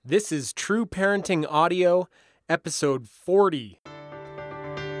This is True Parenting Audio, episode 40.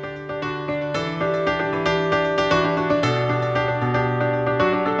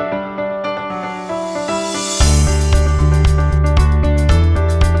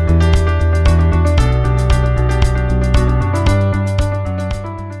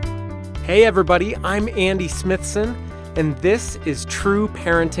 Hey everybody, I'm Andy Smithson, and this is True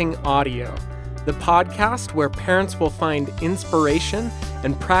Parenting Audio, the podcast where parents will find inspiration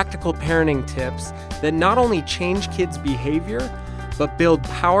and practical parenting tips that not only change kids' behavior, but build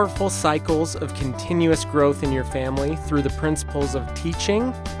powerful cycles of continuous growth in your family through the principles of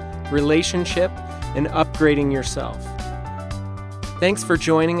teaching, relationship, and upgrading yourself. Thanks for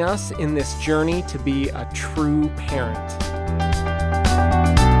joining us in this journey to be a true parent.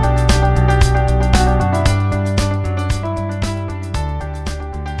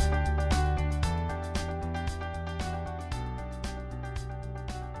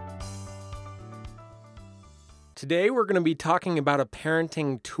 Today we're going to be talking about a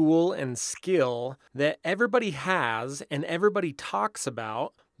parenting tool and skill that everybody has and everybody talks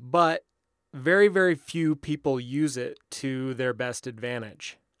about, but very, very few people use it to their best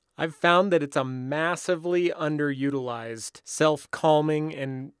advantage. I've found that it's a massively underutilized self-calming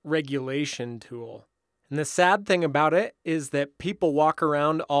and regulation tool. And the sad thing about it is that people walk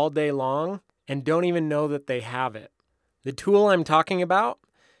around all day long and don't even know that they have it. The tool I'm talking about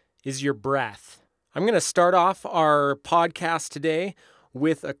is your breath. I'm going to start off our podcast today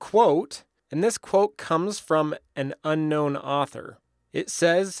with a quote, and this quote comes from an unknown author. It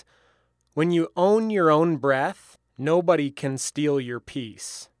says, "When you own your own breath, nobody can steal your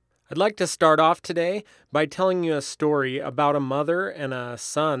peace." I'd like to start off today by telling you a story about a mother and a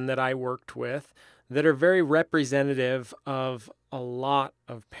son that I worked with that are very representative of a lot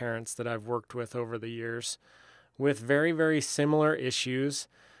of parents that I've worked with over the years with very, very similar issues,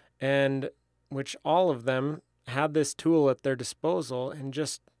 and which all of them had this tool at their disposal and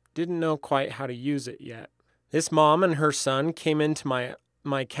just didn't know quite how to use it yet. This mom and her son came into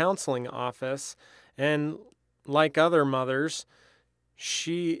my counseling office, and like other mothers,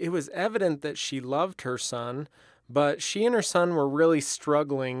 it was evident that she loved her son, but she and her son were really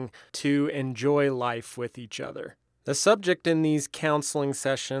struggling to enjoy life with each other. The subject in these counseling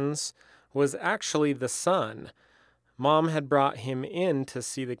sessions was actually the son. Mom had brought him in to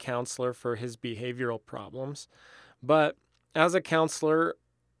see the counselor for his behavioral problems, but as a counselor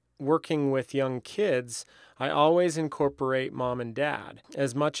working with young kids, I always incorporate mom and dad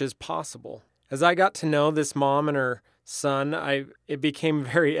as much as possible. As I got to know this mom and her son, it became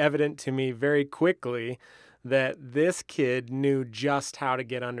very evident to me very quickly that this kid knew just how to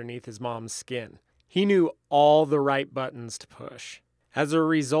get underneath his mom's skin. He knew all the right buttons to push. As a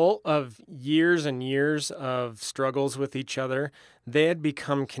result of years and years of struggles with each other, they had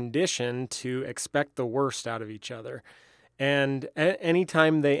become conditioned to expect the worst out of each other. And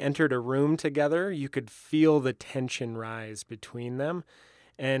anytime they entered a room together, you could feel the tension rise between them,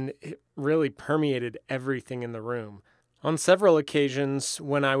 and it really permeated everything in the room. On several occasions,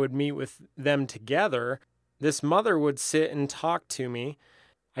 when I would meet with them together, this mother would sit and talk to me.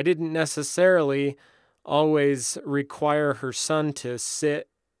 I didn't necessarily always require her son to sit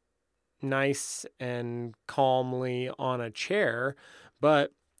nice and calmly on a chair,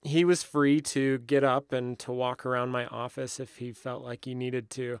 but he was free to get up and to walk around my office if he felt like he needed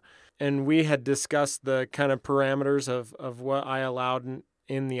to. And we had discussed the kind of parameters of what I allowed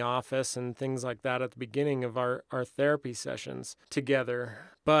in the office and things like that at the beginning of our therapy sessions together.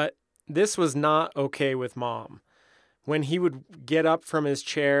 But this was not okay with mom. When he would get up from his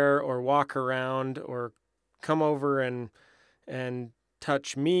chair or walk around or come over and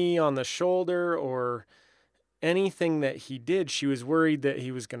touch me on the shoulder or anything that he did, she was worried that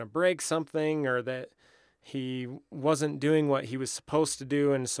he was going to break something or that he wasn't doing what he was supposed to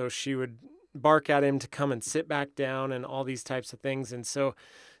do. And so she would bark at him to come and sit back down and all these types of things. And so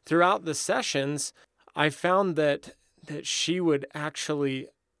throughout the sessions, I found that she would actually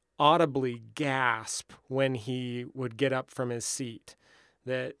audibly gasp when he would get up from his seat,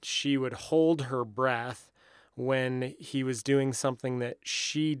 that she would hold her breath when he was doing something that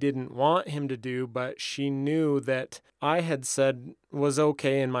she didn't want him to do, but she knew that I had said was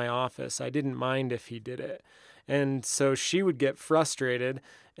okay in my office. I didn't mind if he did it. And so she would get frustrated,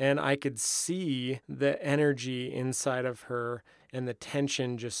 and I could see the energy inside of her and the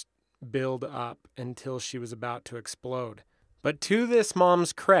tension just build up until she was about to explode. But to this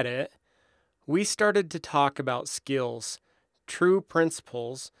mom's credit, we started to talk about skills, true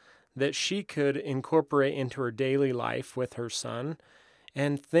principles that she could incorporate into her daily life with her son,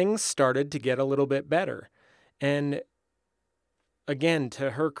 and things started to get a little bit better. And again,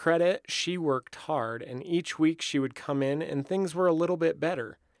 to her credit, she worked hard, and each week she would come in and things were a little bit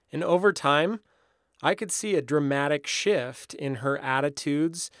better. And over time, I could see a dramatic shift in her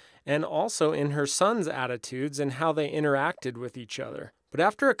attitudes and also in her son's attitudes and how they interacted with each other. But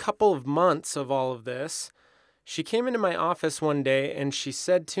after a couple of months of all of this, she came into my office one day and she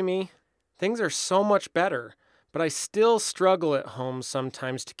said to me, "Things are so much better, but I still struggle at home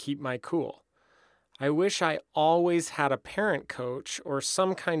sometimes to keep my cool. I wish I always had a parent coach or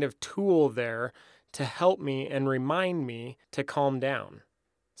some kind of tool there to help me and remind me to calm down."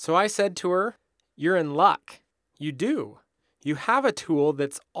 So I said to her, "You're in luck. You do. You have a tool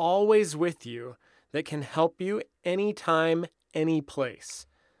that's always with you that can help you anytime, any place.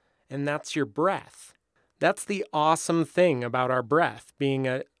 And that's your breath." That's the awesome thing about our breath being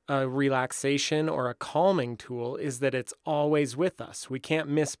a relaxation or a calming tool, is that it's always with us. We can't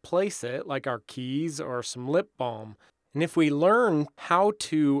misplace it like our keys or some lip balm. And if we learn how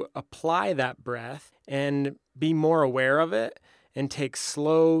to apply that breath and be more aware of it and take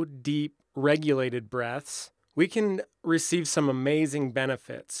slow, deep, regulated breaths, we can receive some amazing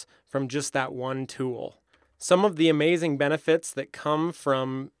benefits from just that one tool. Some of the amazing benefits that come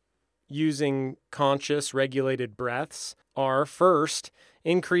from using conscious, regulated breaths are, first,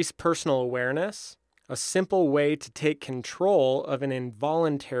 increased personal awareness, a simple way to take control of an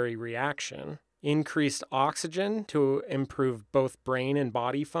involuntary reaction, increased oxygen to improve both brain and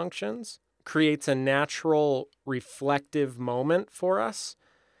body functions, creates a natural reflective moment for us,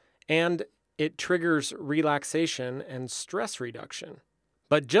 and it triggers relaxation and stress reduction.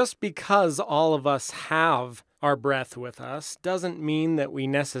 But just because all of us have our breath with us doesn't mean that we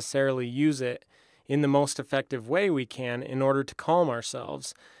necessarily use it in the most effective way we can in order to calm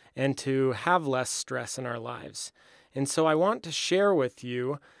ourselves and to have less stress in our lives. And so I want to share with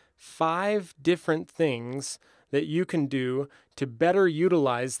you 5 different things that you can do to better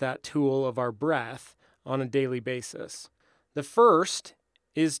utilize that tool of our breath on a daily basis. The first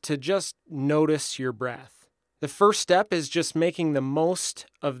is to just notice your breath. The first step is just making the most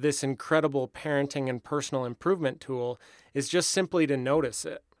of this incredible parenting and personal improvement tool is just simply to notice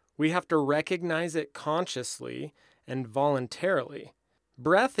it. We have to recognize it consciously and voluntarily.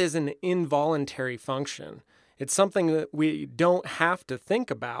 Breath is an involuntary function. It's something that we don't have to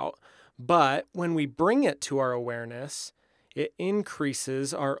think about, but when we bring it to our awareness, it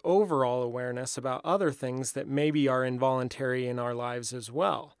increases our overall awareness about other things that maybe are involuntary in our lives as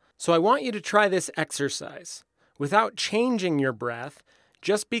well. So I want you to try this exercise. Without changing your breath,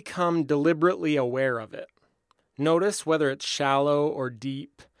 just become deliberately aware of it. Notice whether it's shallow or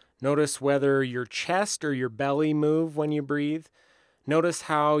deep. Notice whether your chest or your belly move when you breathe. Notice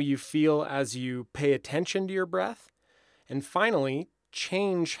how you feel as you pay attention to your breath. And finally,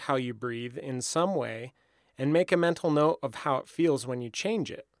 change how you breathe in some way and make a mental note of how it feels when you change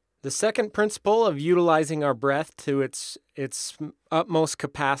it. The second principle of utilizing our breath to its utmost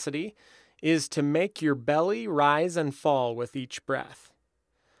capacity is to make your belly rise and fall with each breath.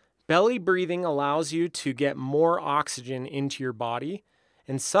 Belly breathing allows you to get more oxygen into your body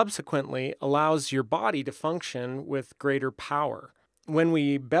and subsequently allows your body to function with greater power. When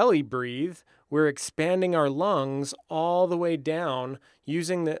we belly breathe, we're expanding our lungs all the way down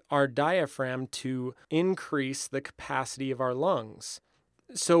using our diaphragm to increase the capacity of our lungs.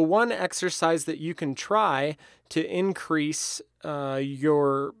 So one exercise that you can try to increase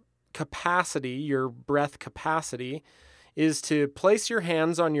your capacity, your breath capacity, is to place your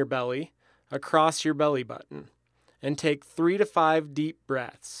hands on your belly across your belly button and take 3 to 5 deep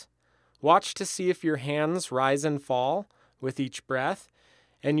breaths. Watch to see if your hands rise and fall with each breath,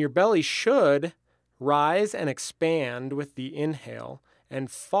 and your belly should rise and expand with the inhale and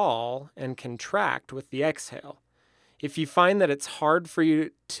fall and contract with the exhale. If you find that it's hard for you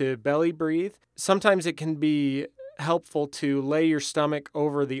to belly breathe, sometimes it can be helpful to lay your stomach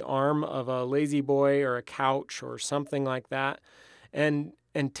over the arm of a lazy boy or a couch or something like that and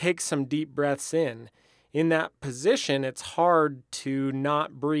take some deep breaths in. In that position, it's hard to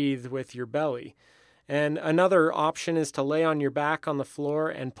not breathe with your belly. And another option is to lay on your back on the floor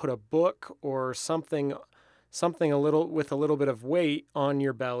and put a book or something a little with a little bit of weight on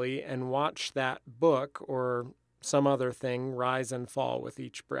your belly and watch that book or some other thing rise and fall with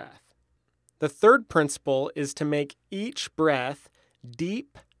each breath. The third principle is to make each breath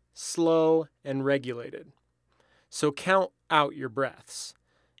deep, slow, and regulated. So count out your breaths.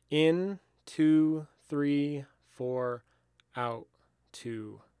 In, 2, 3, 4, out,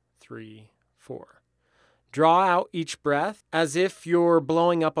 2, 3, 4. Draw out each breath as if you're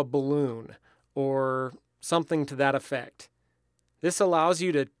blowing up a balloon or something to that effect. This allows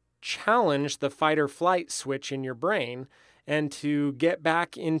you to challenge the fight or flight switch in your brain and to get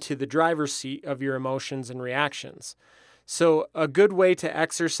back into the driver's seat of your emotions and reactions. So a good way to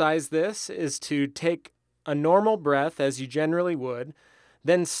exercise this is to take a normal breath as you generally would,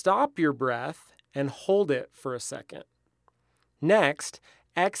 then stop your breath and hold it for a second. Next,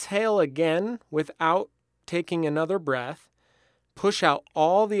 exhale again without taking another breath. Push out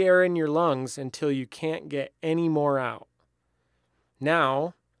all the air in your lungs until you can't get any more out.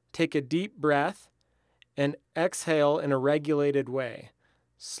 Now, take a deep breath and exhale in a regulated way,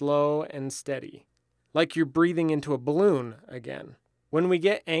 slow and steady, like you're breathing into a balloon again. When we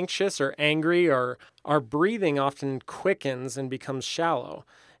get anxious or angry, our breathing often quickens and becomes shallow,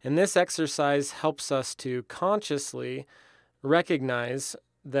 and this exercise helps us to consciously recognize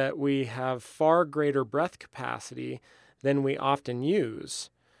that we have far greater breath capacity than we often use.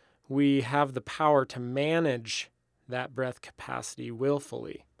 We have the power to manage that breath capacity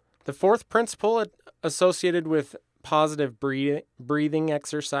willfully. The fourth principle associated with positive breathing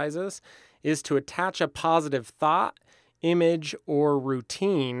exercises is to attach a positive thought, image, or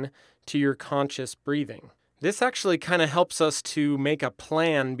routine to your conscious breathing. This actually kind of helps us to make a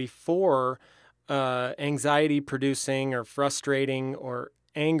plan before anxiety-producing or frustrating or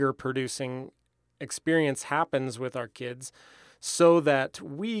anger-producing experience happens with our kids, so that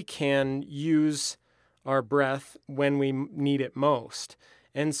we can use our breath when we need it most.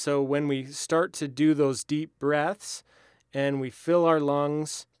 And so when we start to do those deep breaths and we fill our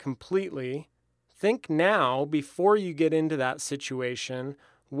lungs completely, think now, before you get into that situation,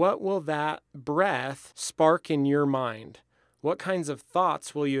 what will that breath spark in your mind? What kinds of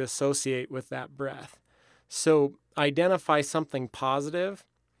thoughts will you associate with that breath? So identify something positive,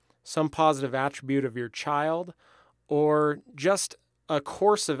 some positive attribute of your child, or just a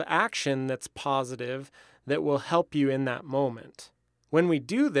course of action that's positive that will help you in that moment. When we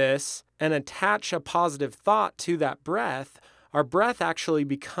do this and attach a positive thought to that breath, our breath actually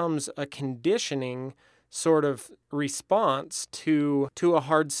becomes a conditioning sort of response to a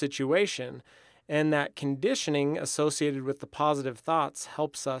hard situation. And that conditioning associated with the positive thoughts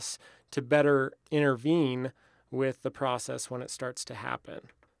helps us to better intervene with the process when it starts to happen.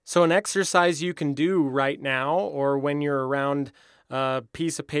 So an exercise you can do right now, or when you're around a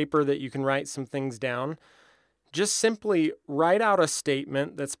piece of paper that you can write some things down, just simply write out a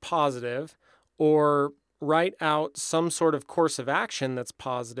statement that's positive, or write out some sort of course of action that's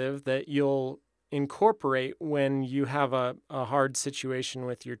positive that you'll incorporate when you have a hard situation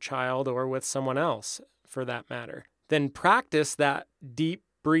with your child or with someone else, for that matter. Then practice that deep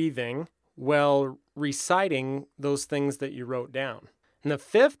breathing while reciting those things that you wrote down. And the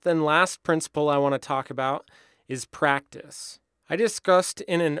fifth and last principle I want to talk about is practice. I discussed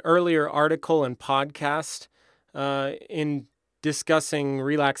in an earlier article and podcast in discussing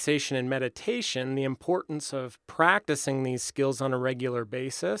relaxation and meditation the importance of practicing these skills on a regular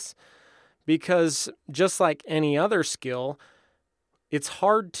basis, because just like any other skill, it's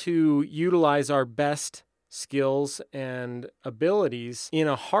hard to utilize our best skills and abilities in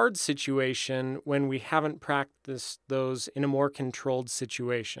a hard situation when we haven't practiced those in a more controlled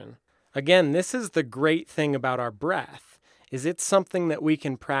situation. Again, this is the great thing about our breath, is it's something that we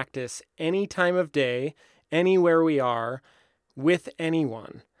can practice any time of day, anywhere we are, with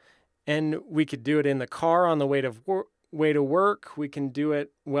anyone. And we could do it in the car on the way to work. We can do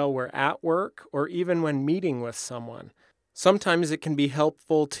it while we're at work, or even when meeting with someone. Sometimes it can be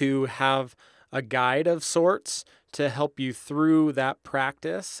helpful to have a guide of sorts to help you through that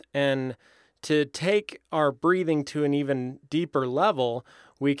practice. And to take our breathing to an even deeper level,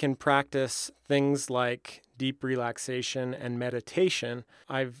 we can practice things like deep relaxation and meditation.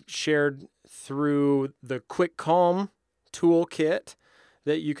 I've shared through the Quick Calm toolkit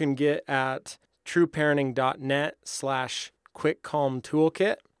that you can get at trueparenting.net/quickcalm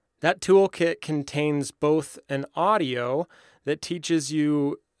toolkit. That toolkit contains both an audio that teaches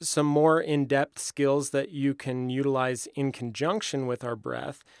you some more in-depth skills that you can utilize in conjunction with our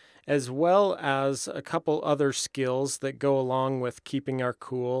breath, as well as a couple other skills that go along with keeping our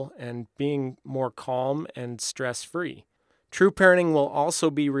cool and being more calm and stress-free. True Parenting will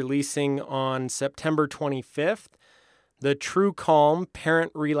also be releasing on September 25th the True Calm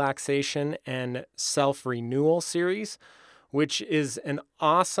Parent Relaxation and Self-Renewal series, which is an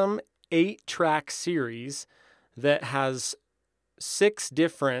awesome 8-track series that has 6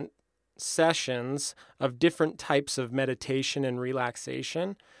 different sessions of different types of meditation and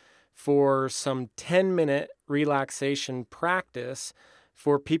relaxation for some 10-minute relaxation practice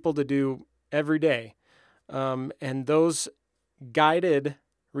for people to do every day. And those guided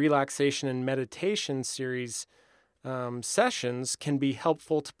relaxation and meditation series sessions can be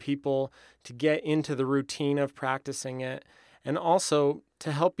helpful to people to get into the routine of practicing it, and also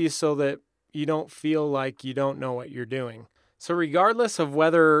to help you so that you don't feel like you don't know what you're doing. So regardless of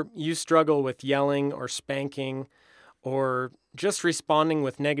whether you struggle with yelling or spanking or just responding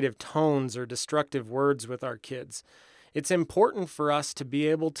with negative tones or destructive words with our kids, it's important for us to be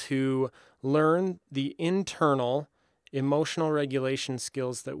able to learn the internal emotional regulation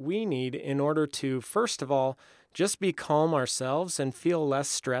skills that we need in order to, first of all, just be calm ourselves and feel less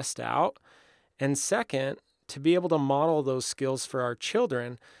stressed out. And second, to be able to model those skills for our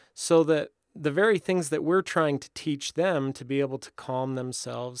children so that the very things that we're trying to teach them to be able to calm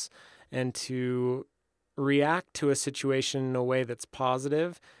themselves and to react to a situation in a way that's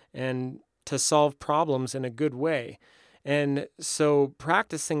positive and to solve problems in a good way. And so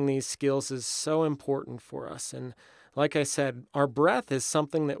practicing these skills is so important for us. And like I said, our breath is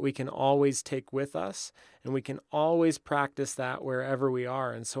something that we can always take with us, and we can always practice that wherever we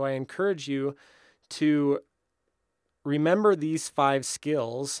are. And so I encourage you to remember these 5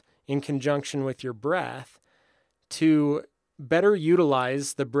 skills in conjunction with your breath to better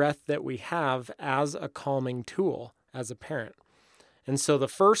utilize the breath that we have as a calming tool as a parent. And so the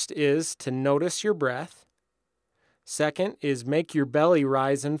first is to notice your breath. Second is make your belly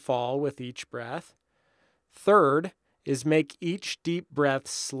rise and fall with each breath. Third is make each deep breath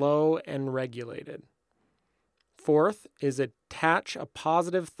slow and regulated. Fourth is attach a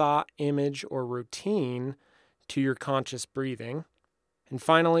positive thought, image, or routine to your conscious breathing. And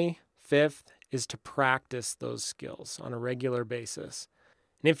finally, fifth is to practice those skills on a regular basis.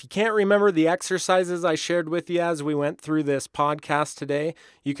 And if you can't remember the exercises I shared with you as we went through this podcast today,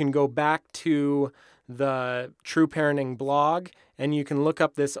 you can go back to the True Parenting blog and you can look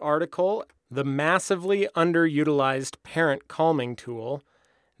up this article, The Massively Underutilized Parent Calming Tool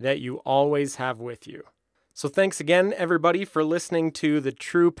That You Always Have With You. So thanks again, everybody, for listening to the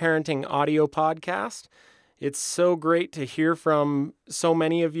True Parenting audio podcast. It's so great to hear from so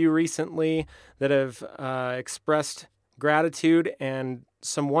many of you recently that have expressed gratitude and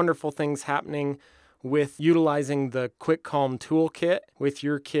some wonderful things happening with utilizing the Quick Calm Toolkit with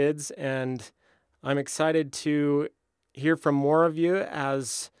your kids. And I'm excited to hear from more of you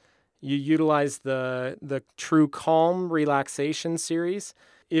as you utilize the True Calm Relaxation series.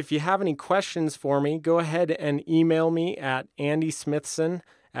 If you have any questions for me, go ahead and email me at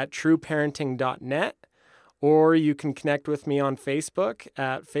andysmithson@trueparenting.net. Or you can connect with me on Facebook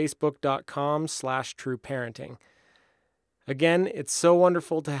at facebook.com/trueparenting. Again, it's so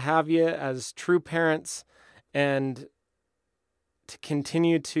wonderful to have you as true parents and to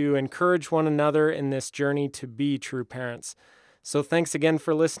continue to encourage one another in this journey to be true parents. So thanks again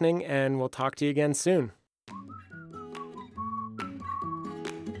for listening, and we'll talk to you again soon.